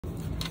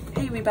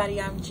Hey everybody,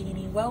 I'm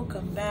Jeannie.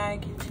 Welcome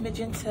back to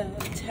Magenta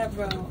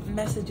Tarot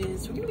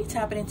Messages. We're going to be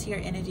tapping into your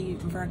energy,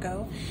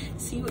 Virgo.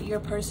 See what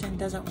your person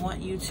doesn't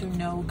want you to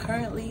know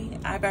currently.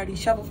 I've already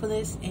shuffled for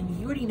this and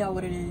you already know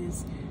what it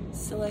is.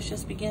 So let's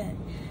just begin.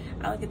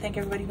 I'd like to thank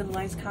everybody for the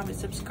likes,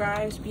 comments,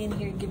 subscribes, being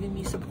here, giving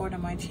me support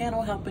on my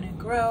channel, helping it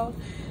grow,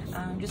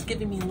 just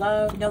giving me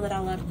love. Know that I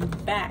love you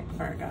back,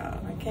 Virgo.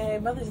 Okay,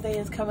 Mother's Day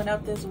is coming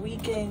up this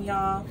weekend,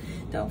 y'all.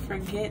 Don't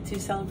forget to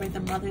celebrate the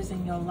mothers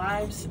in your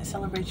lives.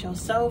 Celebrate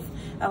yourself.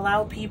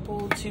 Allow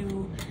people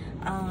to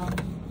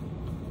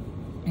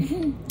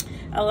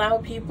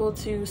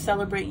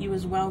celebrate you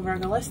as well,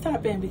 Virgo. Let's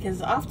tap in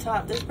because off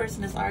top, this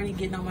person is already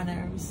getting on my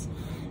nerves.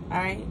 All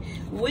right,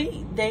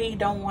 what they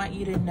don't want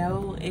you to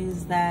know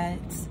is that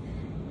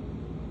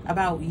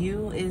about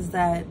you is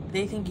that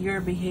they think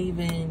you're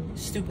behaving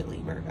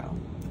stupidly, Virgo.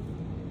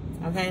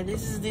 Okay,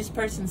 this is this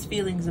person's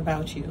feelings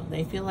about you.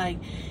 They feel like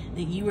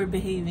that you are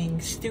behaving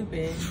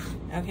stupid.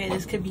 Okay,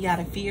 this could be out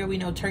of fear. We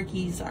know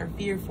turkeys are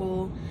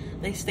fearful.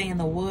 They stay in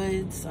the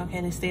woods.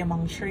 Okay, they stay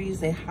among trees.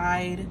 They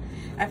hide.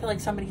 I feel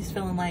like somebody's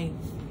feeling like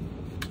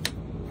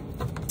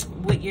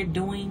what you're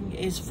doing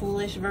is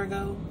foolish,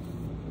 Virgo.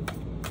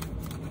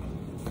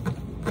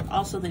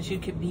 Also that you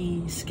could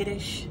be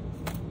skittish.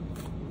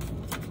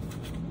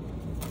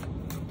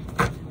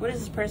 What is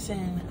this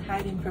person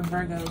hiding from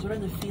Virgos? What are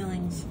the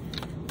feelings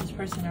this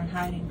person are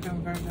hiding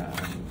from Virgo?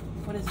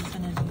 What is this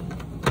energy?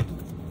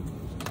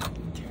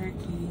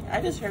 Turkey. I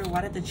just heard,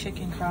 why did the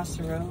chicken cross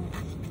the road?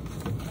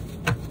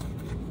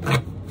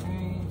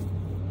 Alright.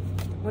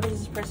 What is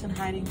this person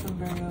hiding from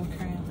Virgo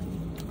currently?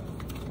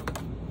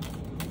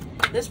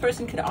 This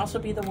person could also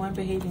be the one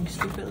behaving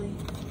stupidly.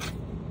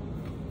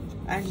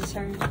 I just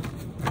heard.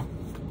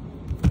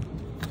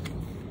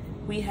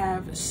 We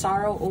have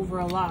sorrow over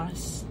a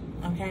loss,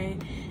 okay?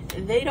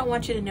 They don't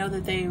want you to know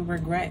that they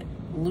regret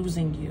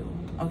losing you,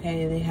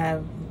 okay? They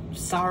have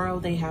sorrow,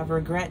 they have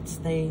regrets,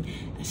 they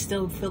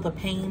still feel the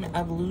pain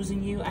of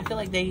losing you. I feel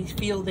like they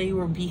feel they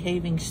were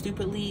behaving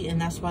stupidly and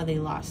that's why they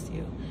lost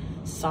you.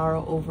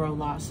 Sorrow over a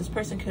loss. This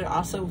person could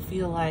also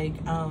feel like,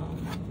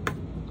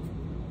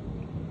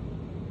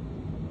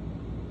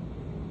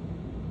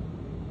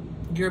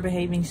 you're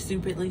behaving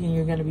stupidly and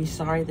you're going to be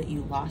sorry that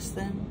you lost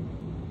them.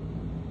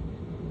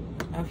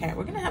 Okay,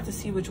 we're going to have to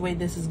see which way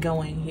this is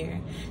going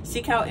here.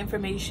 Seek out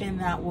information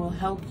that will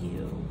help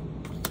you.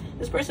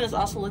 This person is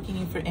also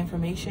looking for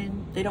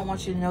information. They don't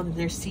want you to know that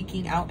they're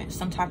seeking out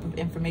some type of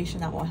information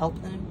that will help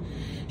them.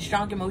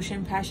 Strong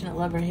emotion, passionate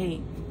love or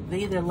hate. They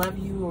either love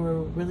you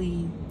or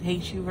really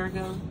hate you,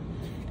 Virgo.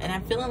 And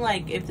I'm feeling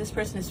like if this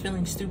person is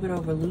feeling stupid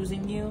over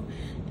losing you,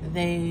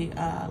 they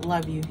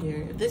love you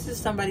here. If this is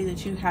somebody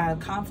that you have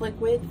conflict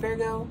with,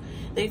 Virgo,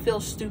 they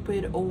feel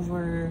stupid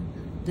over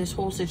this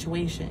whole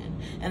situation.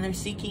 And they're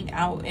seeking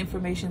out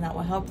information that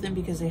will help them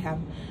because they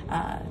have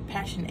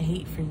passionate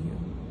hate for you.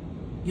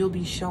 You'll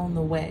be shown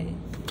the way.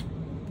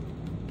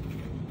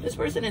 This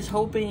person is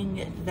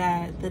hoping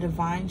that the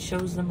divine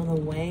shows them the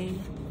way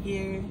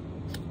here.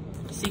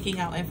 Seeking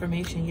out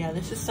information. Yeah,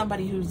 this is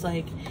somebody who's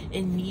like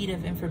in need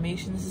of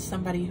information. This is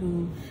somebody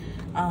who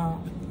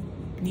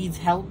needs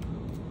help,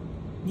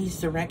 needs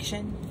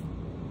direction.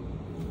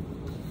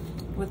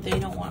 What they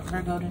don't want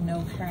Virgo to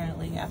know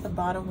currently. At the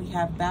bottom we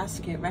have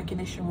basket,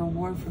 recognition,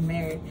 reward for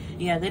merit.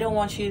 Yeah, they don't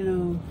want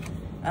you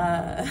to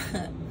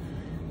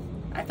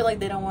I feel like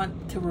they don't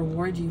want to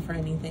reward you for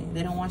anything.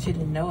 They don't want you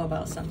to know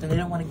about something. They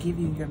don't want to give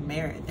you your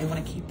merit. They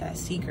want to keep that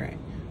secret.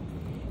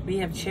 We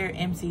have chair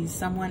empty.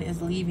 Someone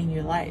is leaving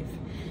your life.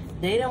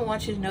 They don't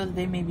want you to know that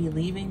they may be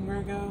leaving,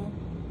 Virgo.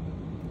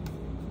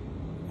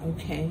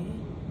 Okay.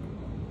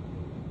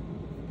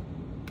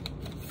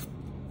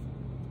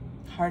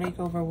 Heartache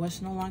over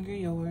what's no longer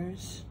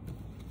yours.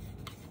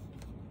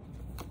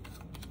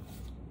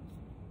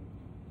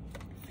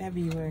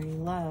 February,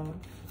 love.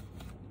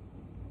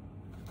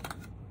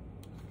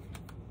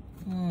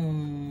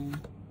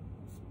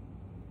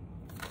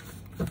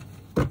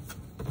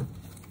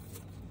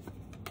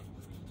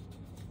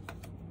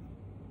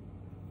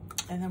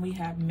 And then we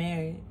have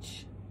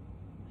marriage,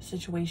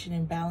 situation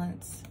in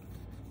balance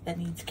that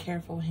needs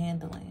careful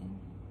handling,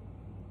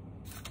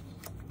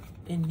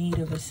 in need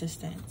of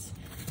assistance.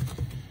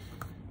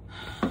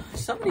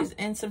 Somebody's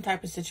in some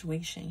type of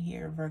situation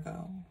here,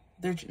 Virgo.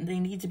 They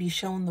need to be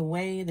shown the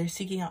way. They're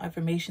seeking out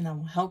information that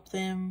will help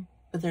them,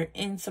 but they're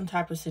in some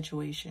type of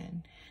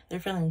situation. They're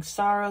feeling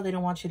sorrow. They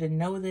don't want you to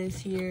know this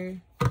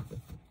here.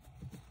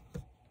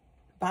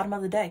 Bottom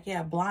of the deck,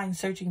 yeah, blind,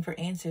 searching for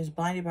answers,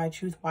 blinded by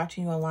truth,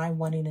 watching you online,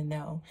 wanting to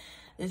know.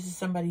 This is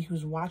somebody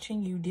who's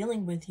watching you,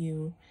 dealing with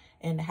you,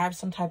 and have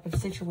some type of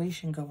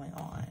situation going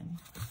on.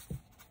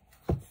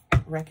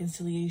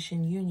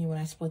 Reconciliation, union when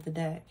I split the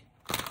deck.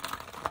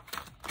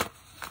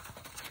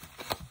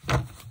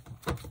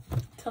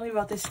 Tell me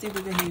about this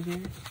stupid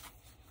behavior.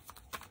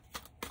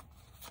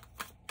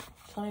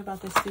 Tell me about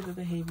this stupid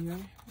behavior.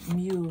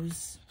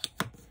 Muse.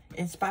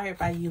 Inspired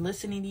by you,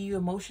 listening to you,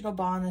 emotional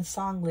bond and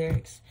song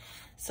lyrics.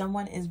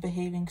 Someone is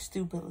behaving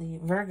stupidly.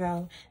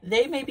 Virgo,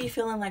 they may be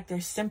feeling like they're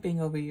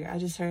simping over you. I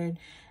just heard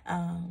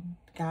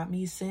Got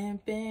me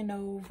simping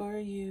over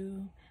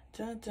you.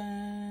 Dun,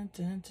 dun,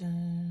 dun,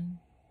 dun.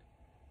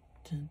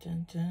 Dun,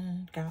 dun,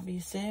 dun. Got me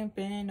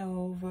simping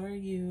over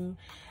you.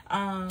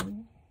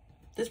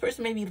 This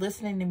person may be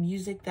listening to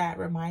music that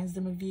reminds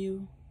them of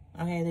you.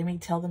 Okay, they may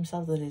tell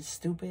themselves that it's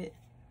stupid.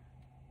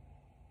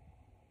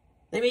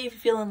 They may be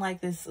feeling like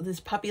this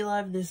puppy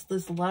love, this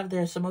love,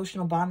 this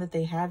emotional bond that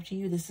they have to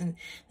you,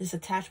 this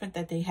attachment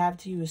that they have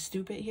to you is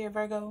stupid here,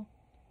 Virgo.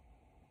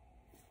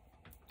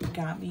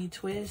 Got me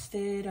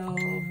twisted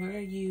over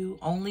you.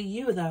 Only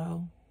you,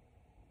 though.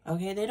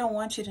 Okay, they don't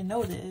want you to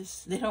know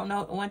this. They don't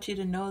want you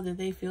to know that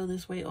they feel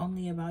this way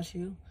only about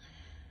you.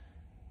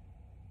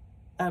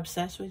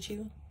 Obsessed with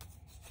you.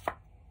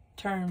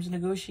 Terms,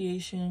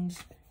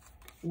 negotiations,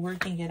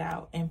 working it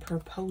out, and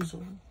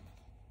proposal.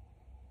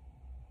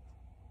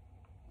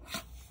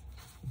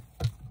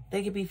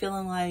 They could be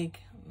feeling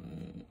like,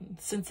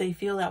 since they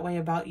feel that way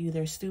about you,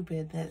 they're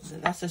stupid.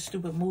 That's a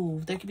stupid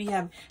move. There could be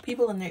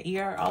people in their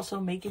ear also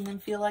making them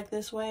feel like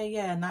this way.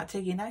 Yeah, not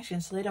taking action,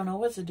 so they don't know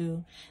what to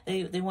do.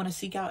 They want to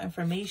seek out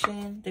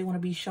information. They want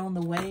to be shown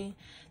the way.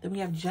 Then we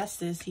have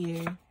justice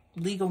here.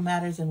 Legal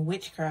matters and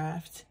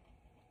witchcraft.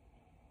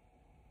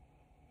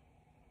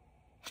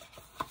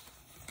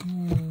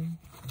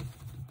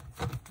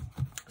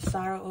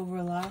 Sorrow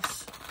over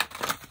loss.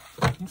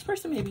 This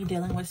person may be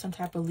dealing with some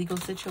type of legal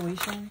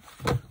situation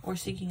or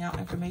seeking out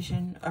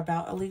information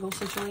about a legal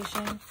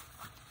situation.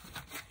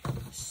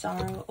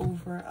 Sorrow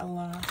over a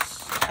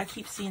loss. I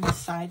keep seeing the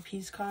side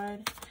piece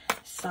card.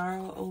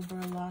 Sorrow over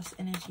a loss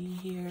energy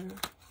here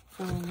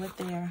for what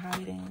they are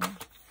hiding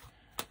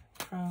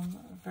from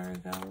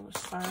Virgo.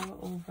 Sorrow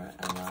over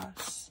a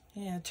loss.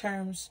 Yeah,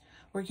 terms,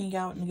 working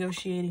out,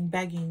 negotiating,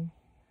 begging.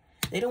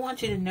 They don't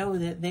want you to know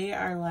that they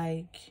are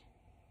like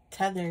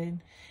tethered.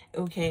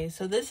 Okay,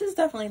 so this is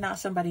definitely not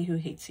somebody who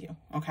hates you,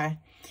 okay?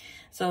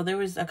 So there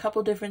was a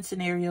couple different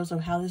scenarios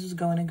of how this was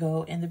going to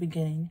go in the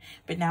beginning,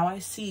 but now I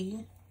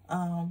see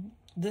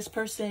this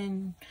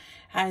person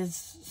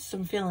has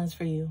some feelings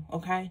for you,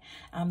 okay?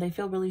 They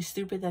feel really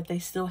stupid that they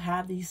still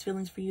have these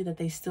feelings for you, that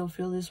they still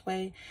feel this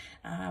way,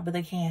 but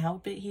they can't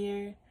help it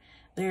here.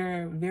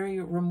 They're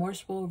very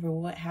remorseful over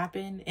what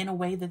happened in a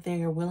way that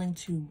they are willing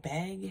to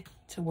beg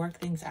to work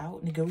things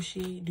out,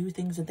 negotiate, do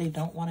things that they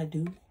don't want to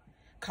do.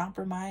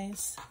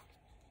 Compromise,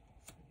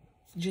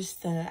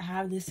 just to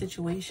have this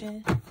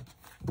situation,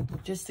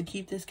 just to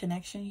keep this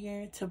connection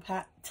here,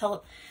 to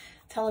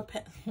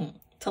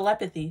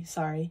telepathy,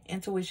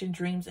 intuition,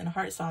 dreams, and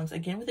heart songs.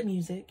 Again with the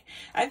music,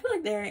 I feel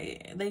like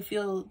they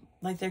feel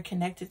like they're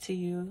connected to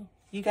you.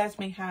 You guys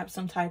may have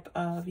some type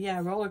of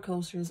roller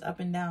coasters up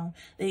and down.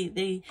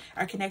 They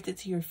are connected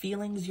to your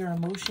feelings, your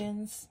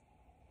emotions.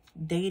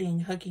 Dating,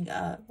 hooking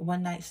up,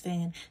 one night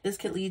stand. This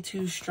could lead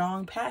to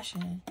strong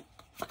passion.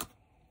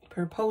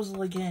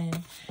 Proposal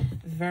again,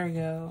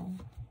 Virgo.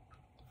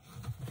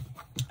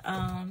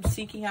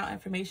 Seeking out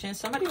information.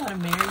 Somebody want to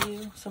marry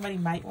you. Somebody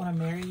might want to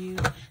marry you.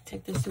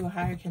 Take this to a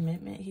higher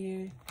commitment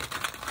here.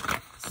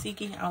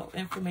 Seeking out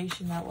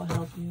information that will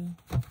help you.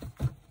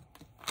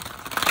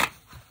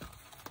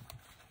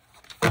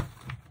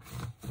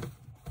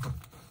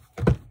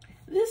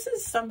 This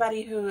is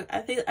somebody who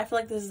I feel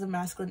like this is a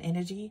masculine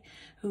energy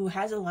who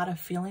has a lot of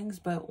feelings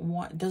but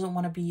doesn't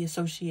want to be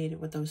associated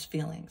with those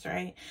feelings,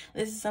 right?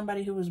 This is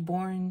somebody who was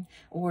born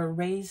or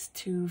raised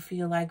to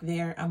feel like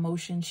their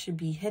emotions should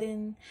be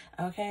hidden,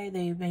 okay?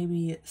 They may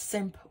be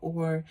simp,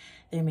 or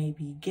they may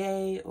be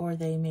gay, or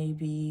they may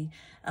be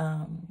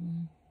a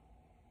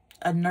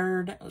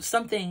nerd,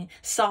 something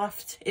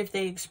soft if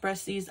they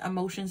express these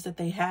emotions that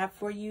they have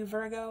for you,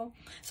 Virgo.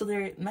 So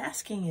they're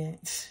masking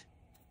it,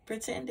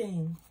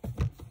 pretending,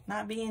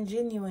 not being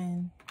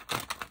genuine.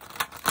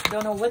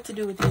 Don't know what to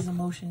do with these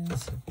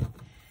emotions.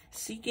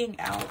 Seeking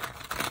out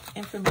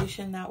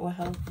information that will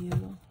help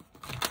you.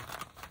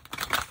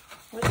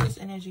 What's this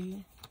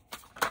energy?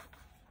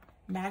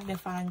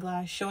 Magnifying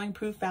glass, showing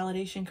proof,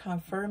 validation,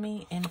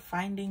 confirming, and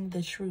finding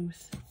the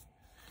truth.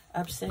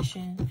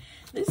 Obsession.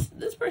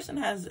 This person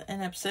has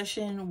an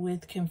obsession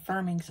with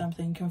confirming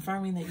something,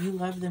 confirming that you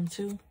love them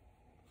too.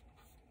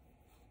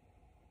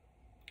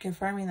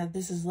 Confirming that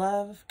this is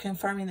love,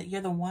 confirming that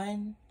you're the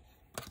one.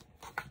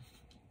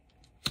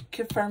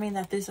 Confirming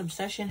that this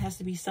obsession has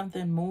to be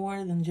something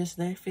more than just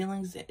their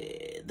feelings.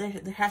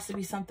 There has to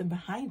be something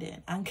behind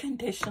it.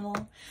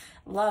 Unconditional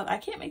love. I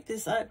can't make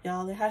this up,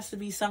 y'all. There has to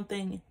be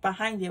something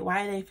behind it.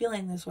 Why are they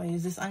feeling this way?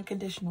 Is this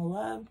unconditional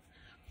love?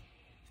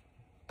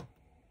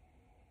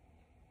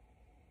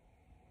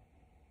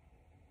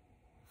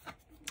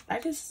 I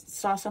just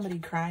saw somebody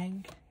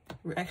crying.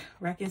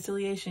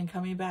 Reconciliation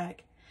coming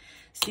back.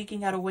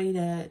 Seeking out a way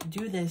to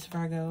do this,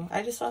 Virgo.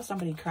 I just saw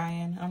somebody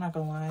crying. I'm not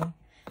gonna lie.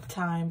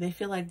 Time. They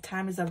feel like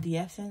time is of the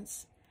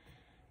essence.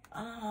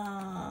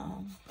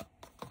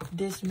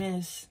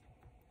 Dismiss.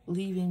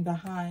 Leaving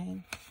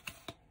behind.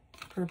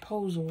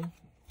 Proposal.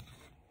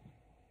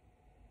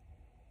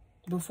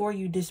 Before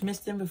you dismiss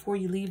them, before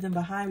you leave them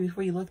behind,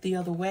 before you look the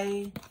other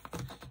way,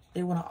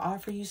 they want to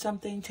offer you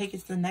something, take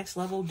it to the next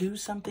level, do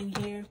something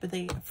here, but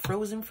they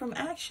frozen from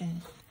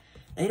action.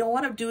 They don't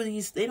want to do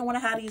these. They don't want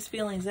to have these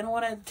feelings. They don't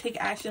want to take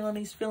action on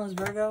these feelings,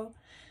 Virgo.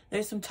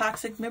 There's some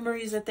toxic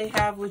memories that they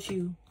have with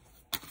you.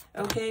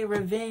 Okay,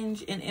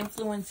 revenge and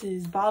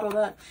influences bottled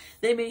up.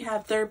 They may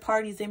have third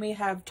parties. They may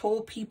have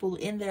told people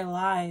in their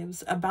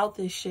lives about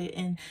this shit,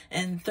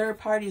 and third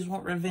parties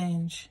want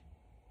revenge.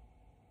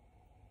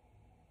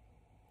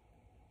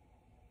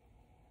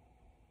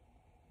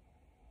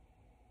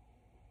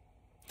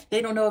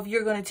 They don't know if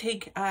you're going to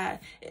take,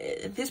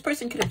 this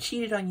person could have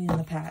cheated on you in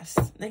the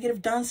past. They could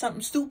have done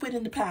something stupid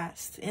in the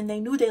past, and they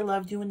knew they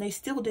loved you, and they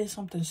still did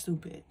something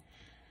stupid.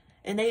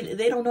 And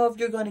they don't know if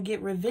you're going to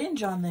get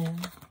revenge on them.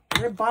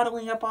 They're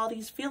bottling up all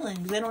these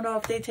feelings. They don't know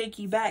if they take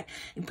you back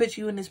and put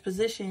you in this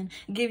position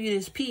and give you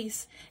this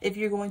peace, if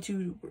you're going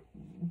to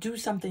do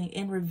something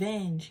in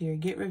revenge here.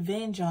 Get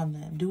revenge on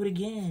them. Do it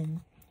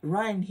again.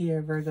 Run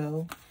here,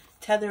 Virgo.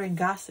 Tether and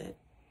gossip.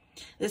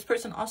 This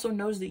person also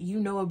knows that you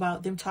know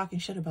about them talking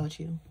shit about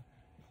you.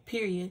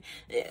 Period.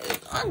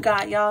 On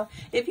God, y'all.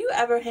 If you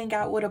ever hang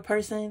out with a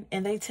person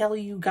and they tell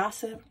you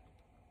gossip,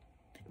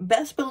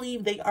 best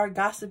believe they are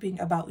gossiping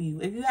about you.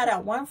 If you had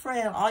that one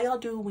friend, all y'all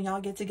do when y'all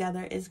get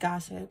together is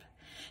gossip,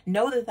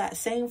 know that that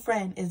same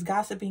friend is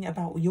gossiping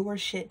about your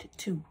shit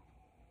too.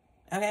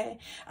 Okay?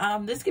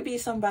 This could be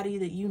somebody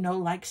that you know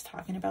likes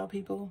talking about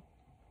people.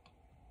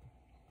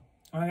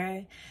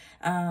 Okay?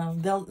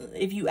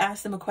 If you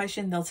ask them a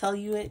question, they'll tell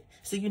you it.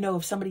 So you know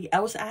if somebody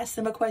else asks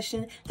them a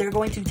question, they're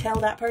going to tell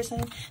that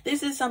person.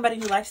 This is somebody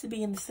who likes to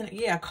be in the center.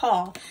 Yeah,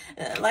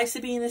 likes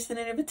to be in the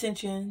center of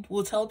attention.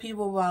 Will tell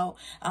people about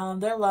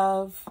their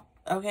love.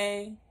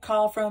 Okay?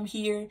 Call from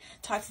here.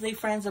 Talk to their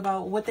friends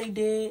about what they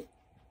did.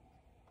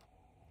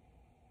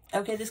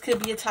 Okay, this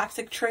could be a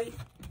toxic trait.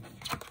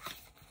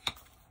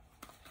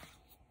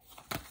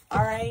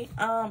 All right.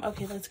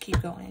 Okay, let's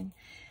keep going.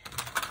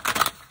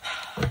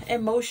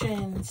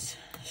 Emotions,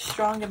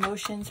 strong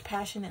emotions,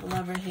 passionate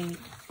love or hate.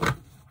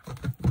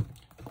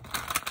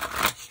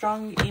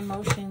 Strong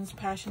emotions,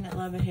 passionate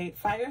love or hate.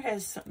 Fire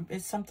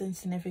is something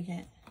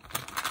significant.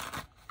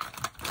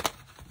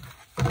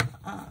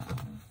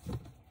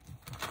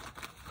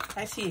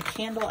 I see a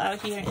candle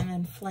out here and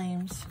then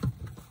flames.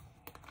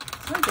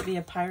 It could be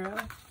a pyro.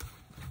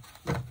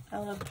 I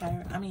love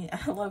pyro. I mean,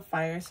 I love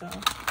fire, so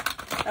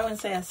I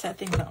wouldn't say I set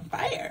things on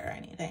fire or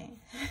anything.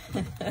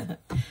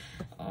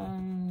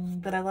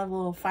 But I love a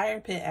little fire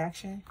pit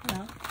action, you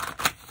know.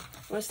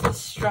 What's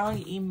this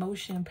strong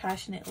emotion,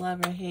 passionate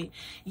love or hate?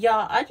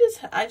 Y'all, I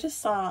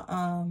just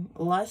saw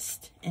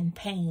lust and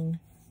pain.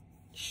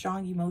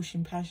 Strong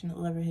emotion, passionate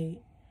love or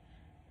hate.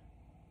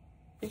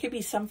 It could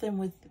be something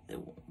with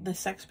the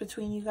sex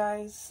between you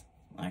guys,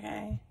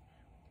 okay?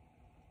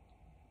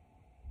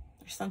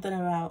 There's something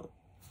about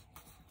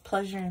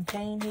pleasure and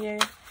pain here.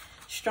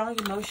 Strong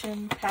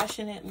emotion,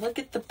 passionate. Look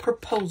at the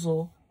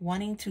proposal.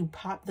 Wanting to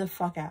pop the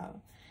fuck out.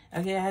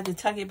 Okay, I had to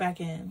tuck it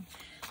back in.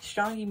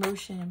 Strong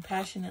emotion,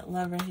 passionate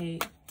love or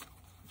hate.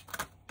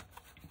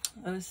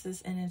 What's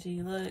this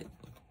energy? Look.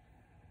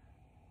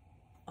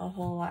 A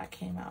whole lot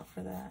came out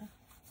for that.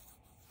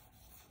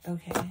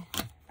 Okay,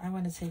 I'm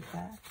going to take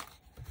that.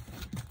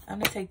 I'm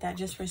going to take that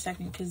just for a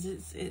second because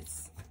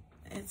it's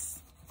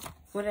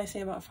what did I say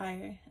about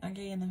fire?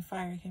 Okay, and then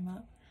fire came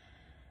up.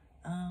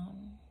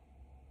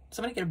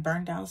 Somebody could have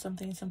burned down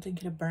something. Something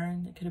could have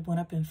burned. It could have went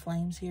up in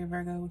flames here,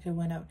 Virgo. It could have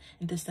went up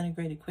and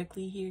disintegrated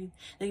quickly here.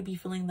 They could be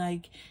feeling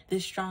like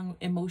this strong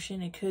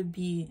emotion. It could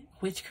be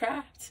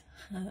witchcraft.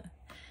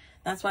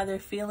 That's why they're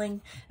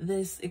feeling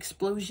this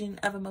explosion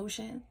of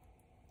emotion.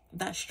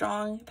 That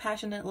strong,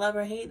 passionate love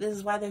or hate. This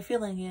is why they're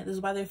feeling it. This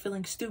is why they're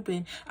feeling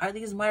stupid. Are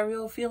these my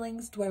real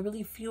feelings? Do I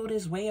really feel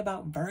this way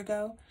about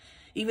Virgo?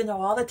 Even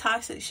though all the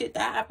toxic shit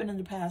that happened in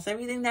the past,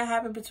 everything that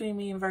happened between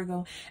me and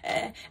Virgo,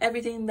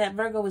 everything that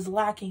Virgo was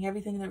lacking,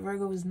 everything that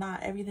Virgo was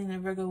not, everything that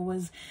Virgo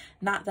was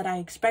not that I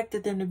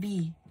expected them to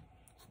be.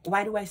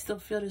 Why do I still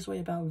feel this way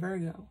about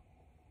Virgo?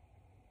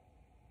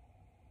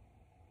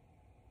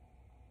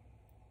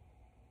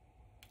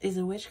 Is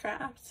it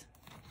witchcraft?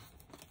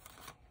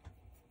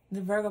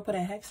 Did Virgo put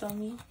a hex on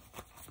me?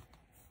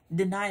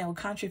 Denial,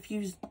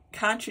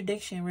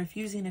 contradiction,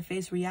 refusing to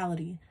face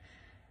reality.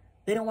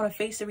 They don't want to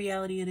face the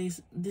reality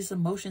of these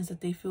emotions that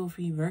they feel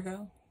for you,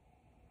 Virgo.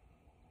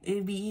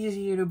 It'd be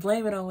easier to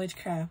blame it on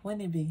witchcraft,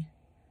 wouldn't it be?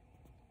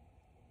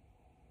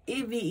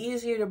 It'd be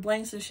easier to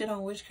blame some shit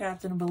on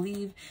witchcraft than to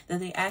believe that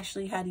they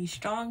actually had these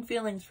strong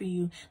feelings for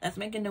you that's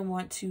making them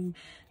want to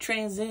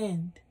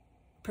transcend,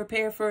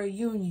 prepare for a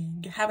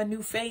union, have a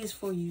new phase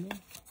for you.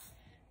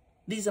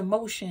 These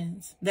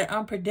emotions, they're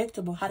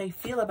unpredictable, how they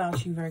feel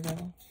about you,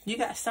 Virgo. You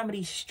got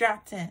somebody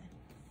strapped in,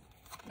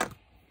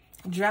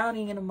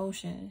 drowning in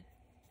emotion.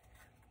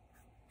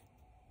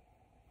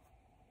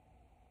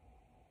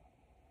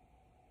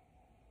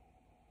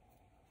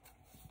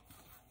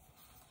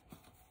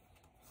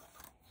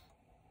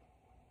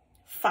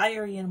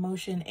 Fiery in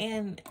emotion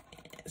and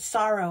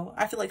sorrow.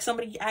 I feel like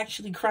somebody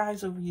actually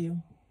cries over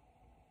you.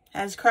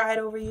 Has cried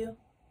over you.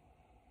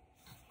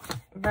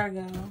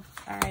 Virgo.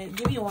 Alright,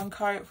 give me one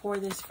card for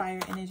this fire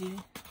energy.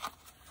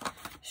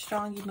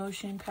 Strong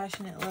emotion,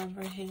 passionate love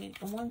or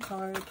hate. One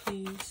card,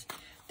 please,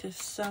 to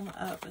sum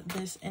up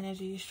this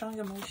energy. Strong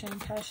emotion,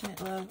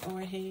 passionate love or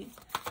hate.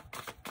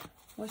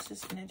 What's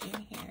this energy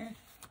here?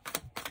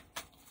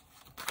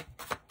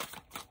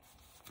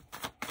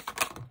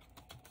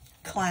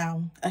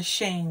 Clown,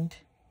 ashamed,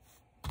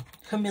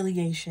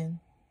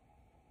 humiliation.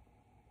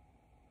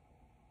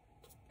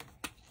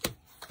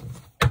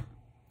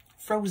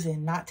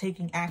 Frozen, not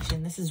taking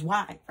action. This is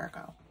why,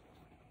 Virgo.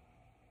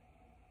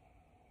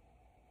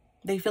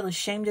 They feel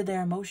ashamed of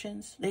their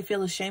emotions. They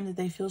feel ashamed that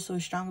they feel so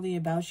strongly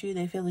about you.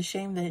 They feel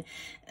ashamed that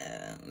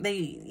they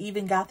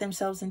even got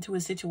themselves into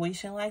a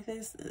situation like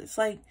this. It's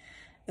like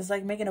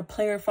making a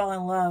player fall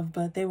in love,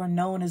 but they were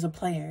known as a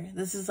player.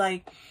 This is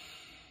like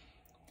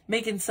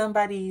making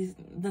somebody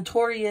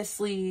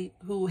notoriously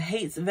who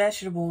hates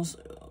vegetables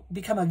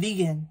become a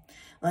vegan.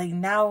 Like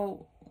now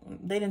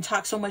they didn't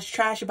talk so much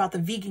trash about the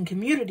vegan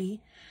community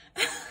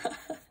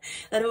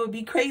that it would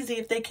be crazy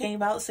if they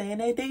came out saying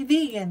that they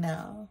vegan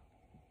now.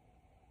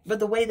 But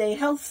the way they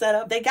health set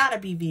up, they gotta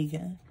be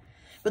vegan.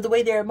 But the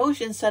way their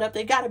emotions set up,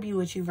 they gotta be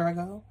with you,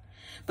 Virgo.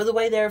 But the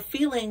way they're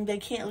feeling, they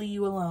can't leave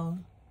you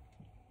alone.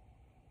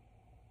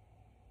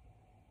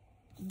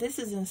 This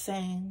is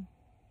insane.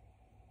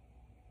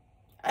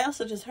 I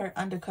also just heard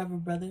undercover,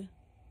 brother.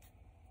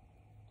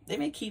 They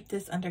may keep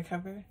this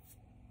undercover.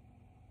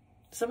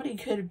 Somebody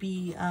could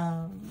be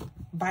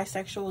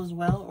bisexual as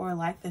well, or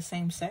like the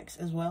same sex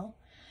as well.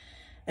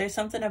 There's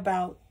something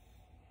about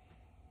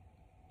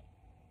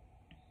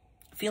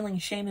feeling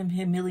shame and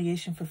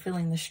humiliation for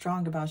feeling this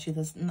strong about you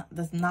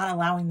that's not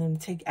allowing them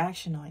to take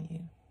action on you.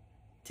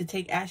 To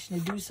take action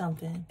to do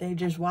something. They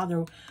just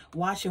rather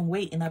watch and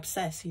wait and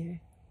obsess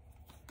here.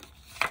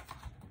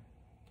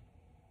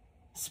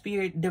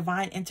 Spirit,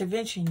 divine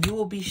intervention. You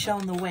will be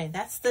shown the way.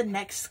 That's the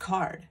next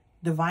card.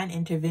 Divine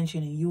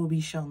intervention, and you will be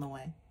shown the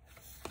way.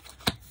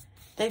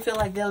 They feel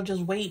like they'll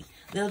just wait.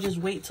 They'll just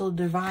wait till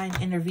divine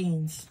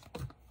intervenes.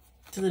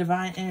 Till the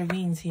divine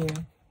intervenes here.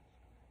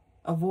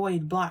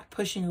 Avoid, block,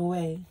 pushing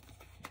away.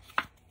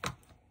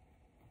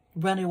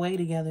 Run away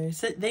together.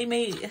 So they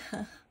may...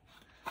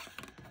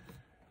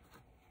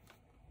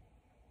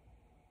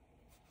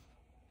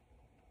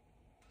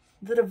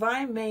 the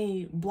divine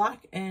may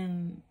block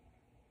and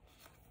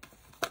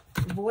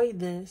avoid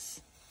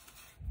this.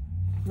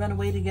 Run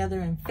away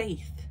together in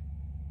faith.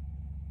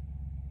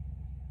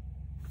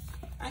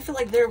 I feel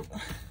like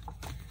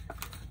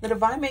the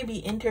divine may be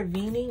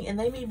intervening and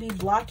they may be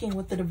blocking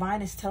what the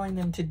divine is telling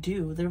them to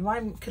do. The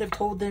divine could have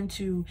told them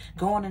to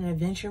go on an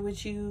adventure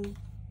with you,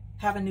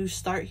 have a new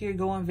start here,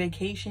 go on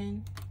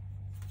vacation.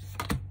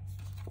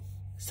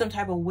 Some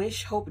type of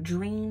wish, hope,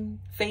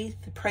 dream, faith,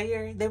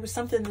 prayer. There was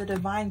something the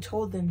divine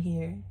told them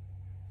here.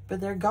 But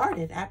they're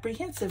guarded,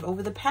 apprehensive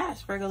over the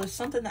past, Virgo. There's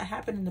something that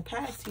happened in the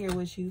past here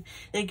with you.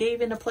 They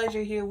gave in a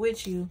pleasure here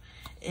with you.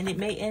 And it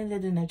may end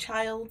in a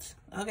child.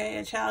 Okay,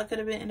 a child could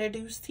have been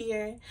introduced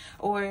here.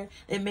 Or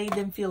it made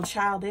them feel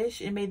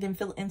childish. It made them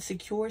feel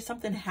insecure.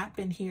 Something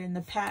happened here in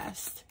the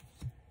past.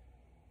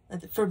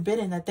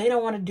 Forbidden, that they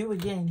don't want to do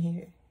again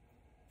here.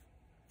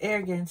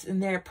 Arrogance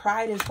and their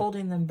pride is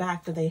holding them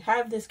back, but they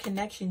have this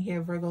connection here,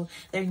 Virgo.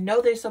 They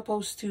know they're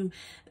supposed to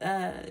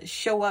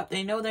show up.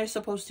 They know they're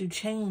supposed to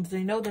change.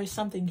 They know there's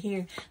something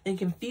here. They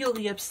can feel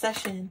the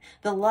obsession,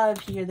 the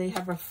love here. They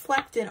have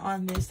reflected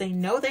on this. They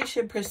know they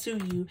should pursue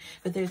you,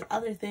 but there's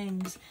other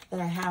things that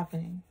are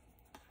happening.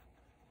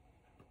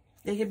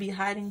 They could be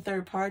hiding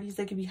third parties.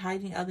 They could be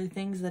hiding other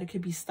things that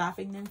could be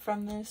stopping them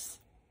from this.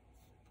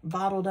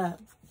 Bottled up.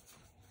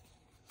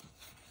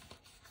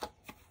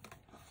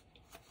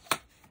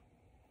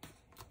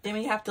 They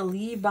may have to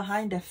leave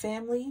behind a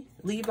family,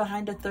 leave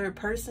behind a third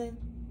person.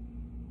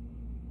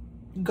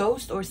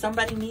 Ghost, or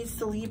somebody needs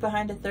to leave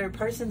behind a third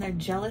person. They're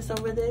jealous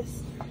over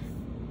this.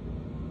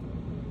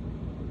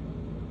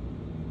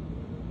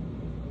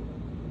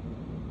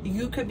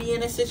 You could be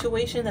in a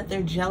situation that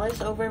they're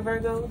jealous over,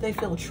 Virgo. They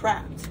feel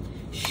trapped,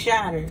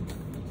 shattered,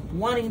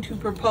 wanting to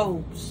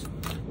propose,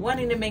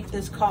 wanting to make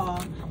this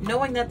call,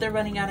 knowing that they're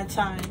running out of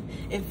time,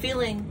 and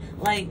feeling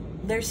like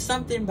there's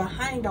something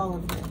behind all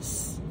of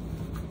this.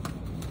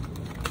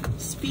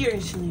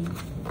 Spiritually,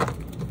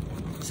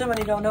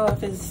 somebody don't know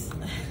if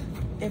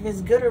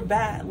it's good or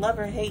bad, love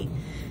or hate.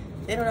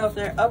 They don't know if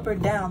they're up or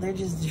down. They're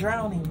just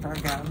drowning,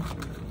 Virgo.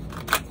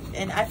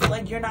 And I feel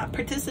like you're not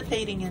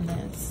participating in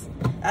this.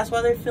 That's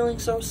why they're feeling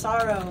so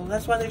sorrow.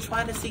 That's why they're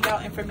trying to seek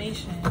out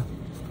information.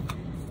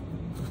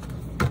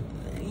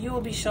 You will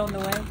be shown the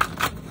way.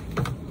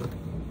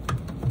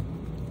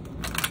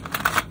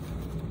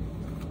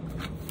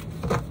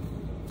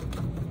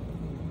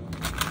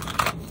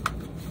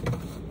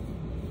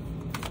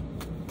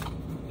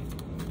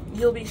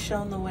 You'll be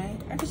shown the way.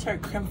 I just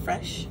heard creme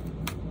fraiche.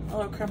 A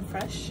little creme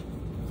fraiche.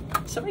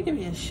 Somebody could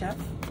be a chef.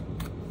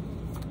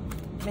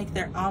 Make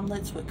their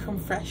omelets with creme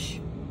fraiche.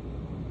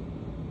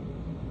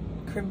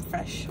 Creme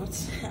fraiche.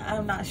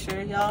 I'm not sure,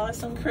 y'all.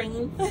 Some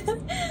cream.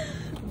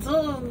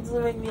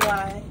 Don't make me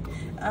lie.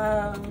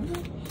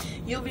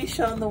 You'll be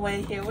shown the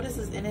way here. What is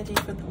this energy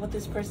for what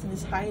this person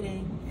is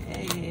hiding?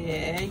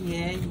 Yeah.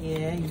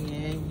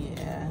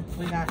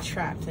 We got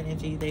trapped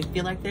energy. They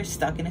feel like they're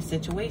stuck in a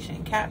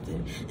situation,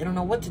 captive. They don't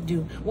know what to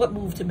do, what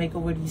move to make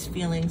over these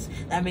feelings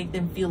that make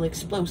them feel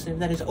explosive,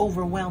 that is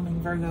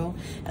overwhelming, Virgo.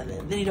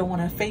 They don't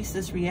want to face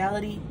this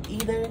reality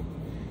either.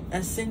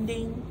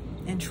 Ascending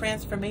and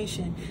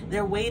transformation.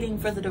 They're waiting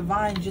for the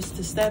divine just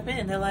to step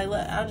in. They're like,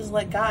 I'll just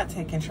let God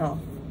take control.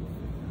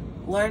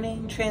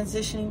 Learning,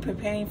 transitioning,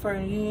 preparing for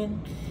a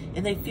union,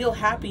 and they feel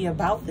happy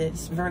about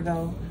this,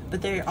 Virgo,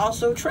 but they're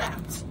also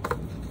trapped.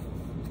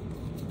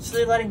 So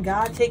they're letting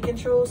God take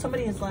control.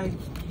 Somebody is like,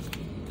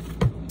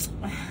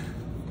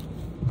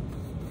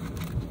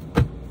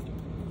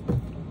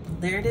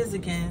 there it is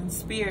again,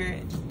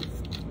 spirit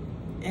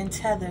and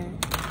tether.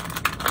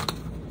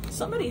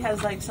 Somebody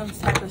has like some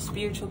type of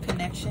spiritual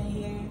connection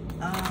here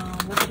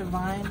with the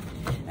divine.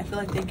 I feel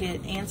like they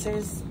get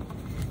answers.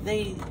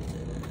 They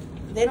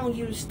don't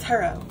use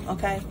tarot,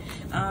 okay?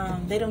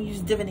 They don't use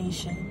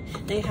divination.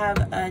 They have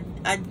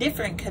a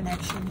different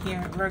connection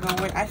here, Virgo,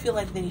 where I feel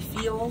like they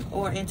feel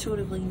or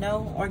intuitively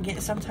know or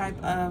get some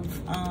type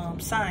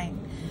of sign.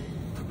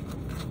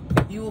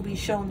 You will be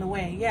shown the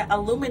way. Yeah,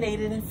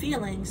 illuminated in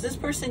feelings. This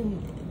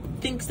person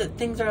thinks that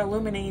things are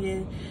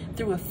illuminated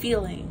through a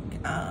feeling.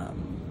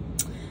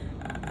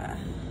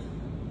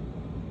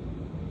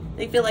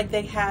 They feel like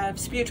they have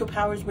spiritual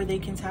powers where they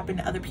can tap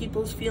into other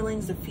people's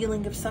feelings, the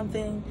feeling of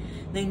something.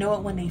 They know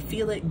it when they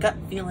feel it, gut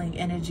feeling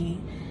energy.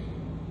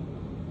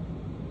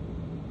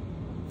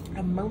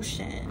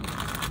 Emotion.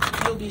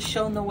 You'll be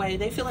shown the way.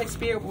 They feel like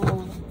spirit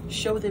will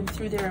show them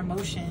through their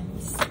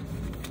emotions.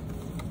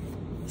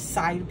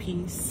 Side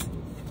piece.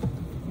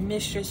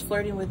 Mistress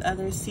flirting with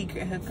others,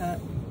 secret hookup.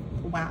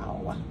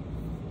 Wow.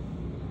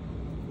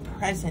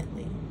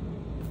 Presently.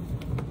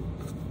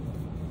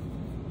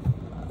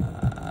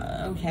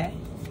 Okay.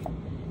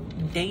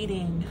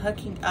 Dating,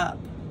 hooking up.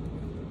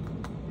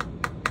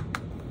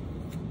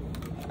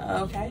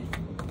 Okay.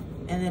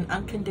 And then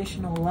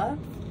unconditional love.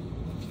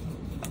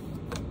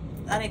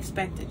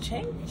 Unexpected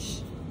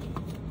change.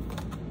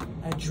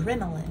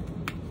 Adrenaline.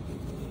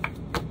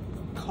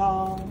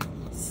 Call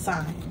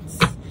signs.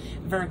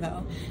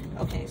 Virgo.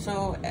 Okay,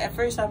 so at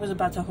first I was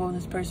about to hold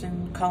this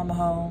person, call him a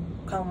hoe,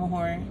 call him a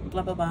whore,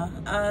 blah, blah, blah.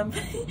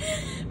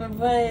 But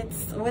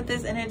with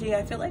this energy,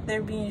 I feel like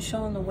they're being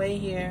shown the way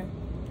here.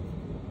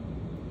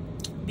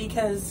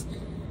 Because,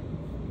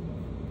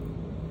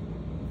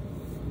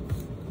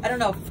 I don't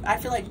know, I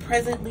feel like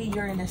presently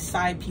you're in a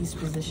side piece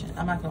position.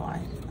 I'm not gonna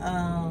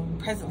lie.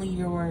 Presently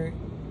you're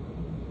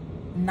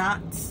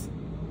not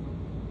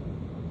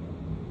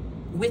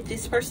with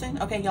this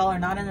person. Okay, y'all are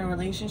not in a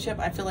relationship.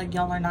 I feel like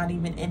y'all are not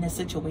even in a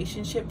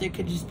situationship. There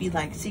could just be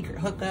like secret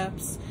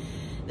hookups.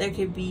 There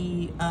could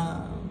be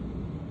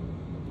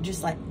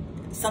just like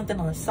something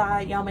on the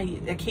side. Y'all may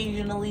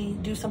occasionally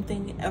do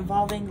something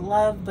involving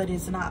love, but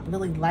it's not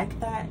really like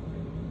that.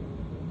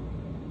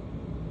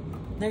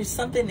 There's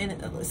something in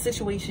a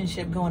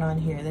situationship going on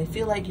here. They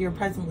feel like you're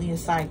presently a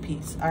side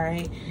piece, all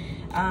right?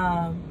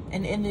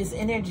 And in this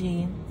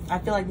energy, I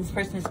feel like this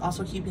person is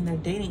also keeping their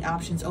dating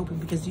options open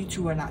because you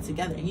two are not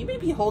together. You may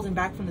be holding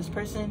back from this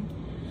person.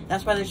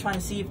 That's why they're trying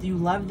to see if you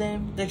love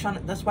them.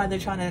 That's why they're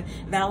trying to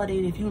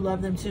validate if you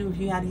love them too, if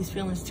you have these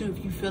feelings too,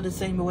 if you feel the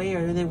same way,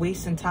 or are they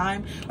wasting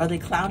time? Are they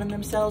clowning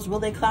themselves? Will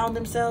they clown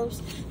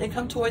themselves? They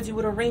come towards you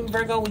with a ring,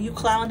 Virgo, will you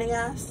clown their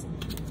ass?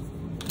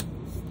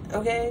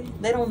 Okay?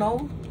 They don't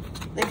know.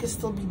 They can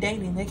still be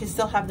dating. They can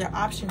still have their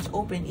options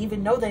open,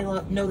 even though they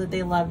know that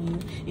they love you,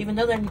 even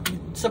though they're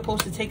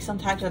supposed to take some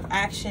type of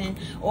action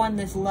on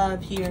this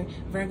love here,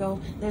 Virgo.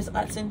 There's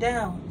ups and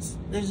downs.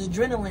 There's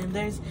adrenaline.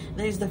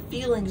 There's the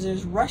feelings.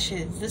 There's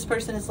rushes. This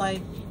person is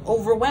like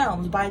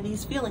overwhelmed by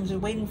these feelings. They're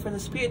waiting for the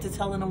spirit to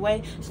tell in a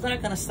way, so they're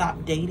not going to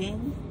stop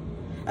dating.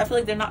 I feel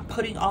like they're not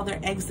putting all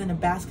their eggs in a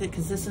basket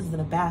because this isn't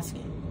a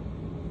basket.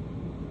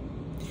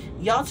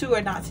 Y'all two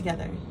are not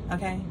together,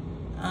 okay?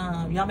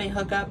 Y'all may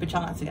hook up, but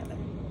y'all not together.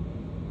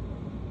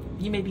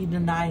 You may be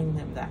denying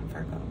them that,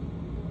 Virgo.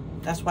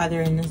 That's why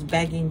they're in this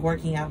begging,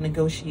 working out,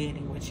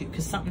 negotiating with you,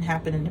 because something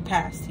happened in the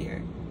past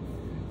here.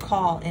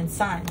 Call and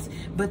signs.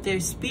 But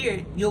their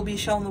spirit, you'll be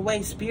shown the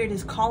way. Spirit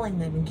is calling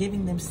them and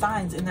giving them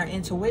signs in their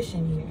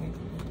intuition here.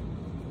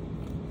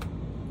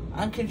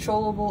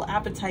 Uncontrollable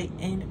appetite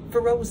and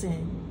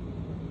frozen.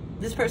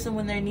 This person,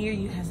 when they're near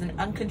you, has an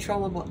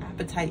uncontrollable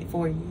appetite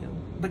for you,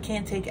 but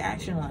can't take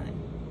action on it.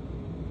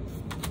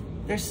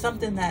 There's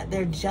something that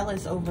they're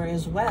jealous over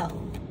as well.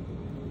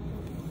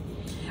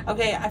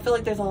 Okay, I feel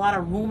like there's a lot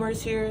of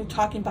rumors here,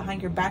 talking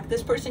behind your back.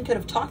 This person could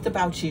have talked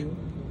about you,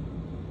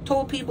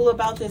 told people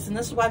about this, and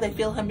this is why they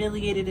feel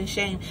humiliated and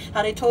shamed.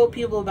 How they told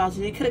people about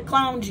you. They could have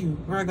clowned you,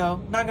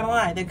 Virgo. Not gonna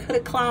lie, they could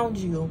have clowned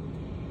you.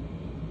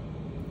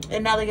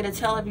 And now they're gonna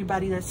tell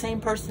everybody that same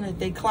person that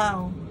they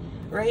clown,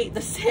 right?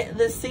 The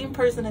same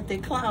person that they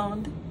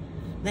clowned,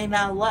 they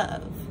now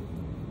love.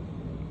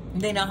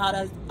 They know how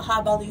to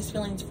have all these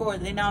feelings for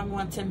it. They now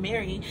want to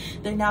marry.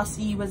 They now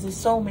see you as a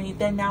soulmate.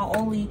 They're now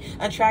only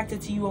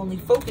attracted to you, only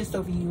focused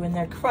over you, and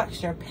they're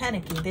crushed. They're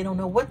panicking. They don't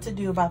know what to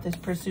do about this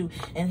pursuit.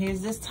 And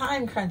here's this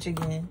time crunch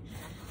again.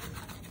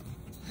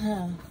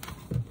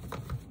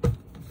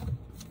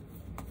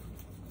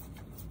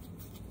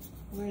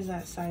 Where's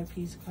that side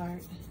piece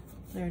card?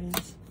 There it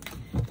is.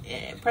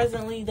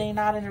 Presently, they're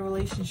not in a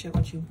relationship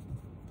with you.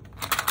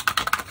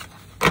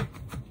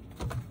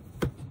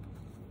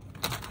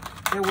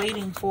 They're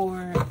waiting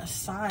for a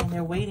sign.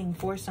 They're waiting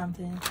for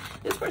something.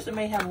 This person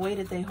may have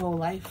waited their whole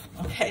life.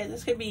 Okay,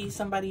 this could be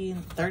somebody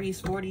in 30s,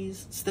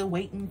 40s, still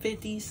waiting,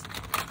 50s.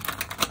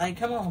 Like,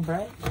 come on,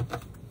 bruh.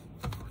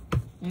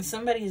 And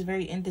somebody is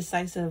very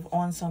indecisive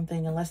on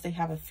something unless they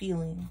have a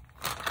feeling.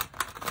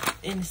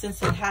 And since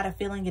they had a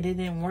feeling and it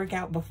didn't work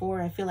out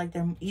before, I feel like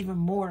they're even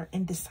more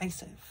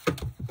indecisive.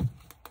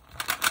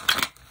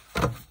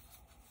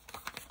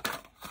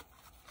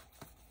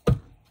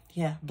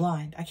 Yeah,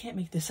 blind. I can't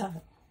make this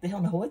up. They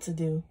don't know what to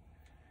do,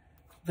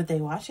 but they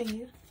watching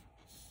you.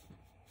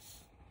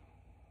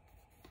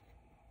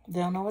 They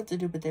don't know what to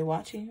do, but they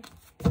watching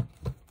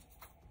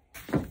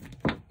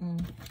you.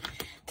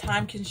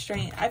 Time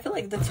constraint. I feel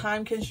like the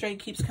time constraint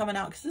keeps coming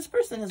out because this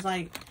person is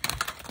like,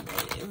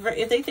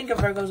 if they think a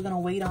Virgo is going to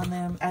wait on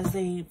them as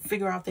they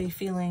figure out their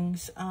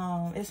feelings,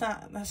 that's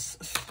not going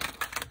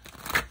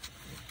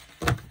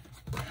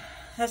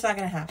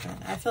to happen.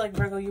 I feel like,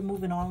 Virgo, you're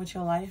moving on with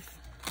your life.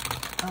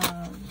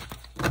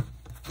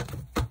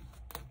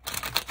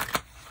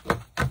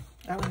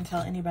 I wouldn't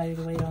tell anybody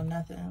to wait on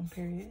nothing,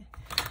 period.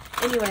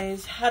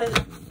 Anyways,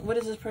 what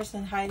is this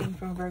person hiding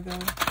from, Virgo?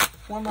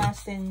 One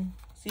last thing.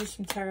 See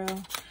some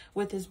tarot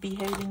with this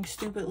behaving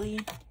stupidly.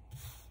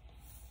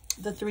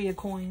 The 3 of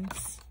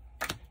Coins.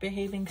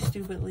 Behaving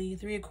stupidly.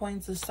 3 of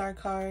Coins, the Star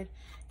card,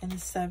 and the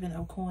 7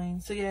 of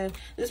Coins. So yeah,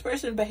 this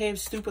person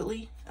behaves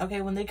stupidly.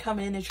 Okay, when they come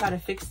in and try to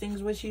fix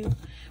things with you,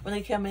 when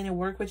they come in and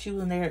work with you,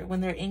 when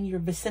they're in your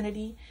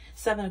vicinity,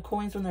 7 of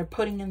Coins, when they're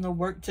putting in the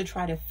work to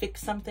try to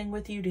fix something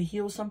with you, to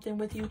heal something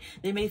with you,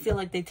 they may feel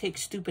like they take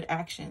stupid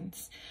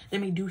actions. They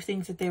may do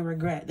things that they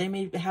regret. They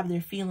may have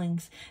their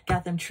feelings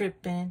got them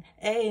tripping,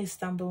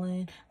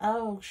 stumbling,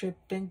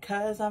 tripping,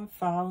 'cause I'm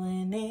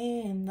falling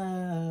in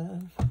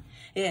love.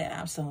 Yeah,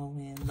 I'm so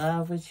in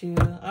love with you.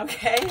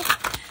 Okay.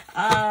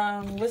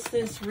 What's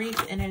this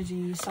reef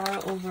energy? Sorrow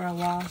over a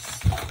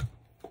loss.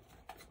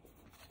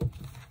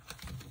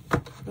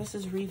 What's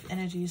this reef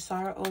energy?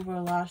 Sorrow over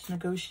a loss,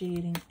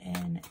 negotiating,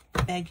 and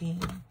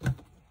begging.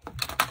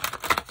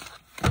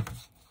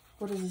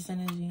 What is this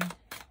energy?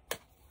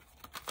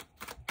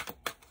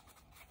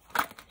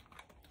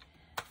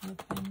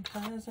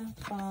 Because I'm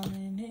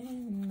falling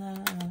in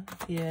love.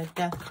 Yeah,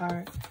 Death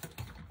card.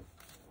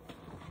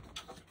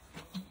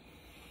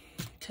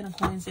 10 of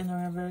Coins in the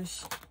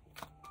reverse.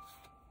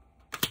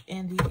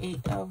 And the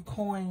 8 of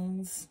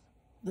Coins.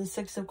 The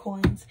 6 of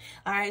Coins.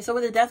 All right, so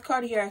with the Death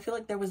card here, I feel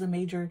like there was a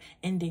major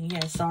ending.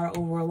 Yeah, sorrow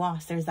over a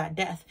loss. There's that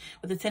death.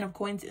 With the 10 of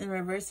Coins in the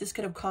reverse, this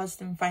could have caused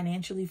them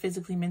financially,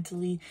 physically,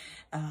 mentally,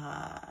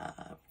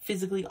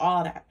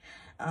 all that.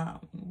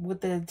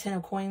 With the 10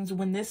 of Coins,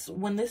 when this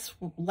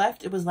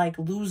left, it was like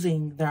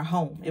losing their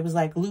home. It was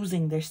like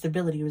losing their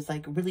stability. It was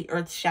like really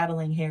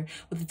earth-shattering here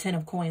with the 10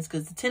 of Coins,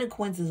 because the 10 of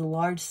Coins is a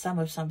large sum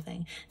of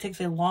something. It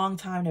takes a long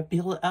time to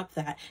build up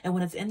that. And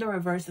when it's in the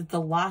reverse, it's the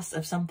loss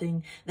of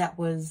something that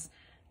was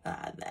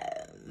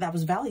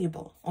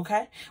valuable.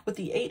 Okay, with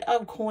the 8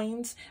 of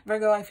Coins,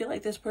 Virgo, I feel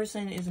like this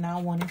person is now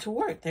wanting to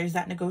work. There's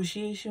that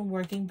negotiation,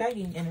 working,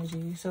 begging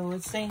energy. So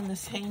it's saying the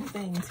same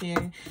things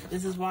here.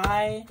 This is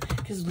why,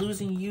 because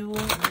losing you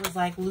was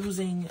like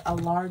losing a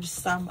large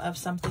sum of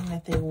something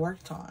that they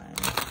worked on,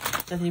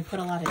 that they put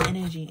a lot of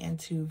energy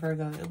into,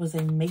 Virgo. It was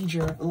a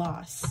major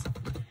loss.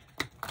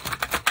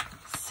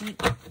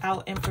 Seek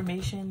out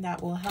information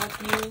that will help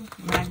you.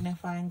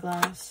 Magnifying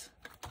glass.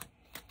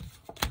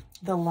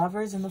 The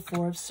Lovers and the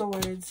 4 of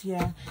Swords.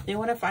 Yeah, they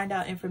want to find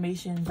out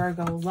information.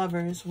 Virgo,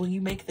 Lovers, will you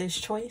make this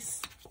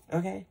choice?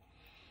 Okay,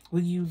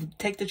 will you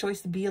take the choice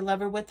to be a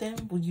lover with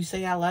them? Will you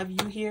say I love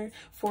you here?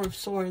 4 of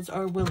Swords.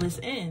 Or will this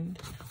end?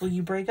 Will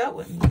you break up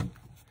with me?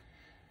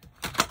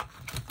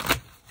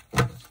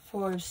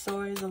 4 of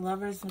Swords, the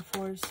Lovers and the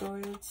 4 of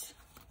Swords.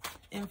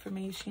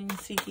 Information,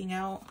 seeking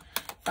out,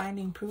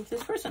 finding proof.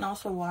 This person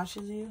also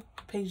watches you.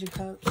 Page of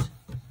Cups.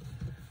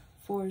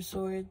 4 of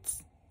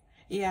Swords.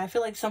 Yeah, I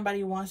feel like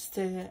somebody wants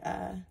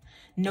to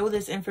know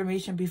this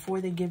information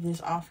before they give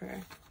this offer.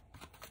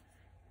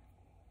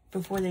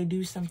 Before they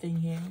do something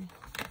here.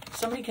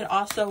 Somebody could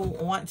also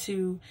want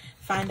to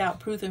find out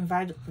proof and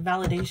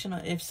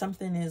validation if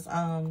something is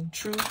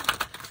true,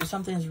 if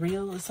something is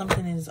real, if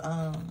something is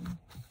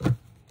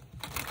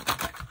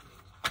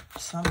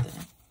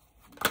something.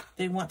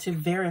 They want to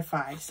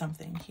verify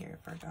something here,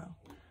 Virgo.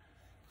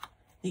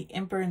 The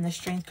Emperor and the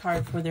Strength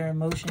card for their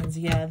emotions.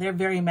 Yeah, they're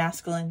very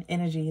masculine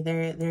energy.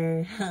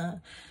 They're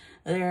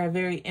a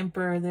very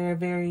Emperor. They're a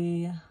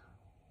very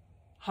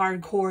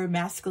hardcore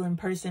masculine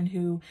person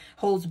who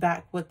holds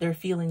back with their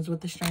feelings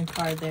with the Strength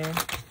card there.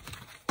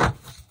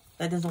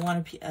 that doesn't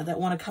want to, that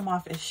want to come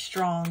off as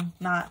strong,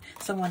 not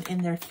someone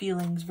in their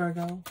feelings,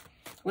 Virgo.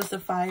 What's the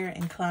fire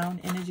and clown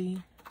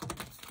energy?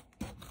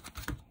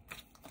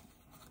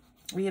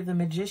 We have the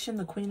Magician,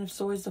 the Queen of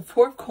Swords, the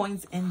Four of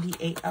Coins, and the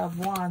Eight of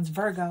Wands,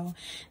 Virgo.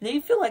 They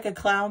feel like a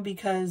clown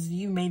because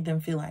you made them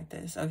feel like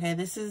this, okay?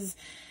 This is,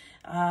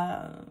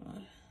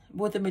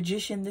 with the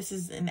Magician, this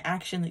is an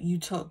action that you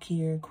took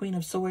here. Queen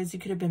of Swords, you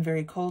could have been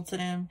very cold to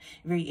them,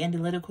 very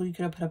analytical. You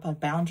could have put up a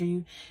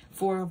boundary.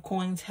 Four of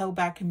Coins, held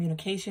back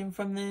communication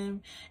from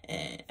them,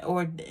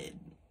 or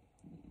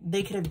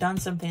they could have done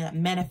something that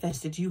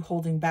manifested you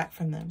holding back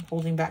from them,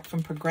 holding back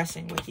from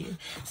progressing with you.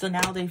 So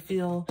now they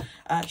feel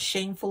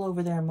shameful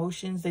over their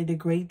emotions. They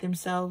degrade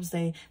themselves.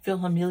 They feel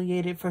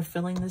humiliated for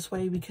feeling this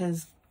way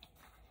because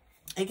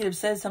they could have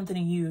said something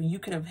to you and you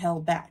could have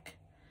held back.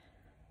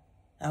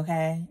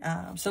 Okay.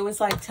 So it's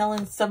like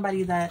telling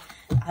somebody that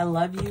I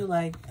love you,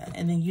 like,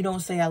 and then you don't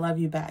say I love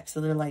you back.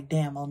 So they're like,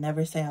 damn, I'll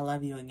never say I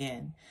love you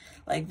again.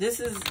 Like, this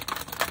is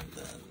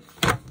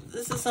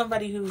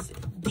somebody who's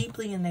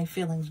deeply in their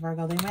feelings,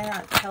 Virgo. They may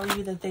not tell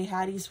you that they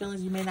had these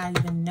feelings. You may not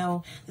even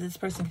know that this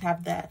person can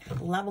have that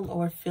level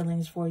or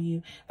feelings for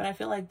you. But I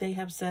feel like they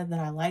have said that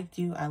I liked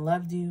you, I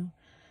loved you.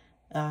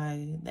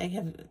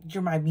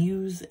 You're my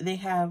muse. They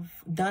have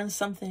done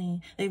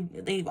something.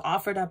 They've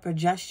offered up a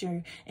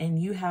gesture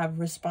and you have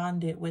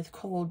responded with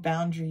cold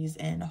boundaries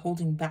and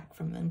holding back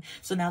from them.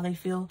 So now they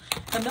feel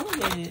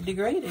humiliated,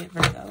 degraded,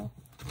 Virgo.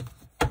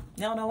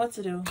 They don't know what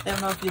to do. They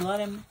don't know if you love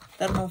them.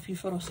 They don't know if you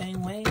feel the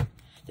same way.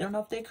 They don't know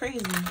if they're crazy.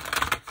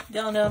 They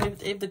don't know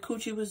if the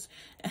coochie was...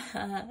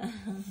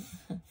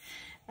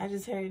 I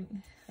just heard...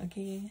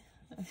 Okay.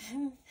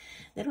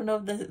 They don't know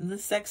if the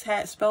sex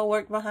hat spell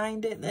work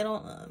behind it. They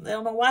don't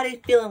know why they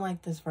feeling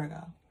like this,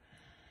 Virgo.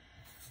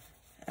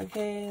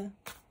 Okay.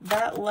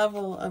 That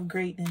level of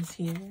greatness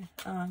here.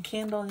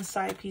 Candle and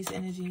side piece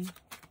energy.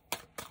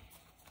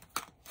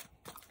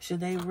 Should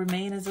they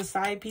remain as a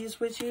side piece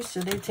with you?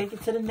 Should they take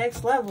it to the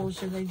next level?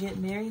 Should they get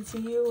married to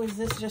you? Is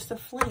this just a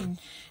fling?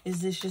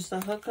 Is this just a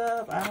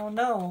hookup? I don't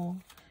know.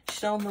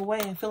 Show them the way.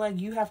 I feel like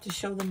you have to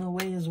show them the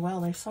way as well.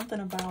 There's something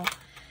about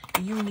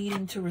you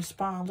needing to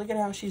respond. Look at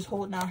how she's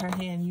holding out her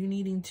hand. You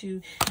needing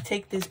to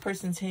take this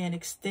person's hand,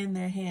 extend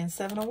their hand.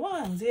 Seven of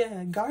Wands.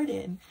 Yeah,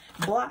 guarded,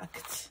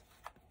 blocked.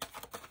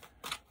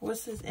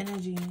 What's this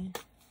energy?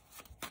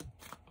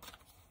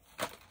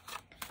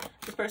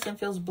 This person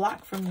feels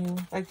blocked from you.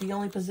 Like the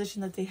only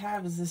position that they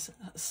have is this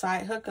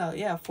side hookup.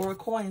 Yeah, Four of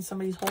Coins.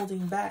 Somebody's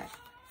holding back.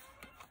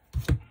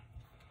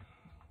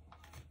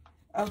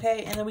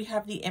 Okay, and then we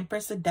have the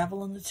Empress, the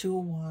Devil, and the Two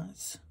of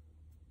Wands.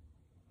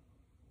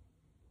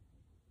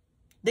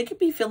 They could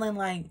be feeling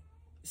like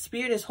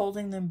Spirit is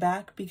holding them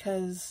back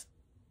because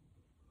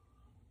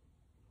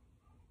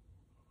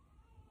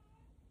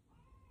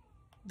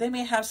they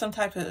may have some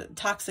type of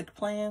toxic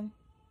plan.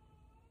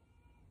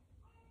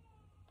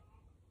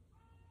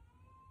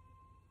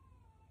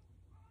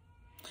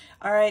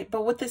 All right,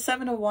 but with the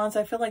Seven of Wands,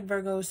 I feel like,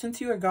 Virgo, since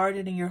you are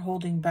guarded and you're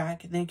holding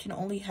back, they can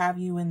only have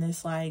you in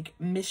this, like,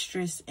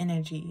 mistress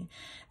energy.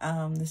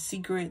 The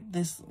secret,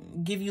 this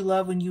give you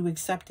love when you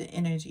accept it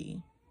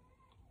energy.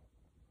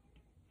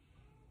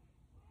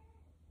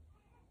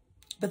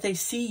 But they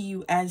see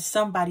you as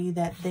somebody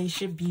that they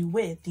should be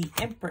with, the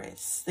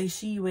Empress. They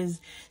see you as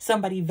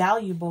somebody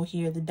valuable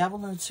here, the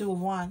Devil and the Two of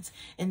Wands.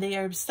 And they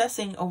are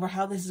obsessing over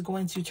how this is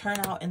going to turn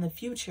out in the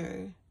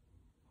future.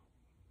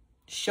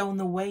 Shown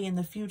the way in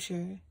the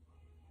future.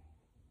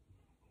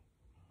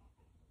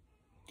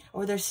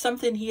 Or there's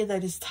something here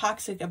that is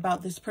toxic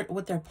about this,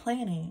 what they're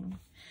planning.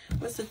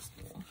 What's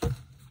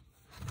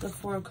the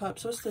Four of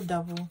Cups? What's the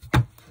Devil?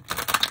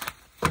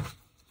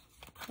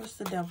 What's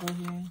the Devil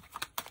here?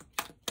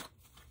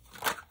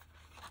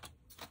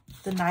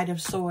 The Knight of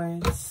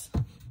Swords.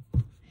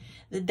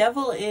 The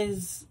Devil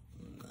is...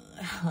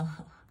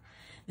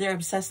 they're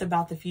obsessed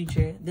about the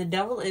future. The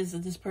Devil is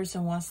that this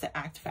person wants to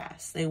act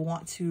fast. They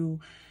want to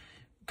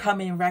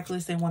come in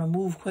reckless. They want to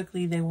move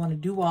quickly. They want to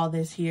do all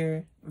this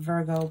here,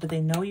 Virgo. But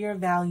they know you're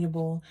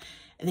valuable.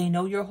 They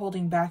know you're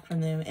holding back from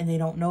them. And they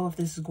don't know if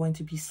this is going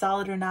to be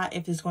solid or not.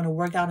 If it's going to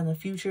work out in the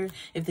future.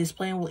 If this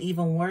plan will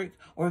even work.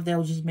 Or if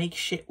they'll just make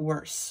shit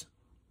worse.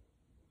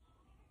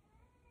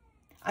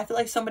 I feel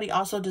like somebody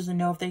also doesn't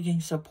know if they can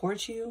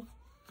support you.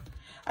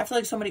 I feel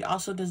like somebody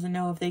also doesn't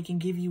know if they can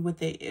give you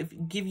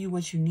give you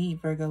what you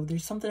need, Virgo.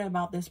 There's something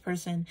about this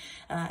person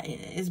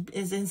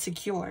is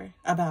insecure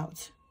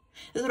about.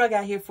 This is what I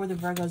got here for the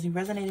Virgos. If you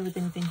resonated with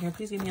anything here,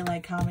 please give me a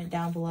like, comment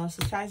down below.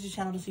 Subscribe to the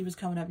channel to see what's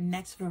coming up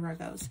next for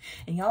Virgos.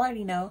 And y'all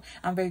already know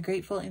I'm very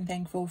grateful and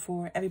thankful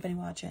for everybody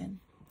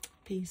watching.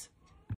 Peace.